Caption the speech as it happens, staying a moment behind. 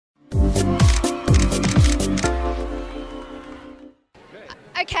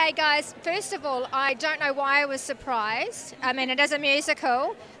Okay, guys, first of all, I don't know why I was surprised. I mean, it is a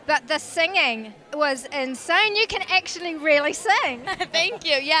musical, but the singing was insane. You can actually really sing. Thank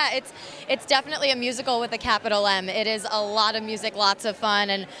you. Yeah, it's definitely a musical with a capital M. It is a lot of music, lots of fun,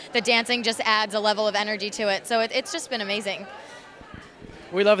 and the dancing just adds a level of energy to it. So it's just been amazing.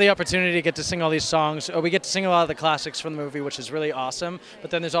 We love the opportunity to get to sing all these songs. We get to sing a lot of the classics from the movie, which is really awesome.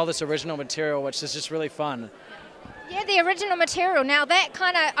 But then there's all this original material, which is just really fun. Yeah, the original material. Now that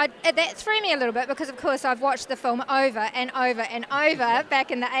that threw me a little bit because, of course, I've watched the film over and over and over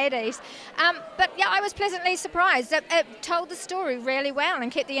back in the 80s. But yeah, I was pleasantly surprised. It told the story really well and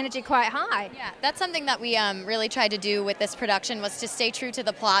kept the energy quite high. Yeah, that's something that we really tried to do with this production, was to stay true to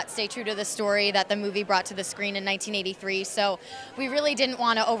the plot, stay true to the story that the movie brought to the screen in 1983. So we really didn't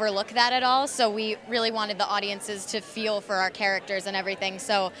want to overlook that at all. So we really wanted the audiences to feel for our characters and everything.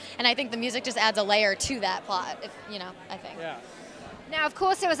 So, and I think the music just adds a layer to that plot, I think. Yeah. Now, of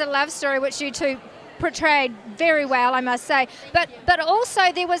course, there was a love story which you two portrayed very well, I must say. But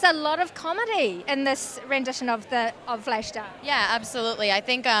also there was a lot of comedy in this rendition of Flashdance. Yeah, absolutely. I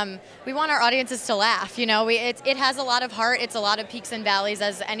think we want our audiences to laugh. You know, it has a lot of heart. It's a lot of peaks and valleys,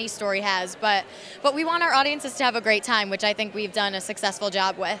 as any story has. But we want our audiences to have a great time, which I think we've done a successful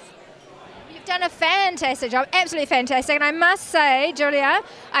job with. You've done a fantastic job, absolutely fantastic. And I must say, Julia,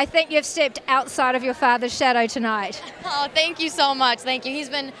 I think you've stepped outside of your father's shadow tonight. Oh, thank you so much. Thank you. He's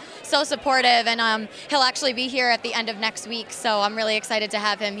been so supportive, and he'll actually be here at the end of next week, so I'm really excited to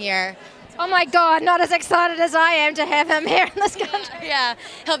have him here. Oh my God, not as excited as I am to have him here in this country. Yeah,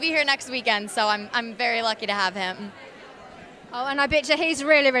 he'll be here next weekend, so I'm very lucky to have him. Oh, and I bet you he's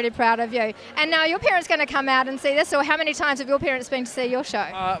really, really proud of you. And now your parents going to come out and see this, or how many times have your parents been to see your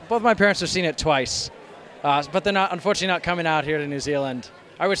show? Both my parents have seen it twice, but they're unfortunately not coming out here to New Zealand.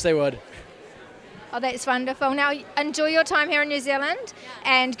 I wish they would. Oh, that's wonderful. Now, enjoy your time here in New Zealand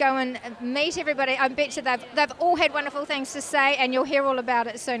and go and meet everybody. I bet you they've all had wonderful things to say, and you'll hear all about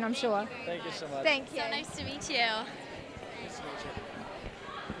it soon, I'm sure. Thank you so much. Thank you. So nice to meet you. Nice to meet you.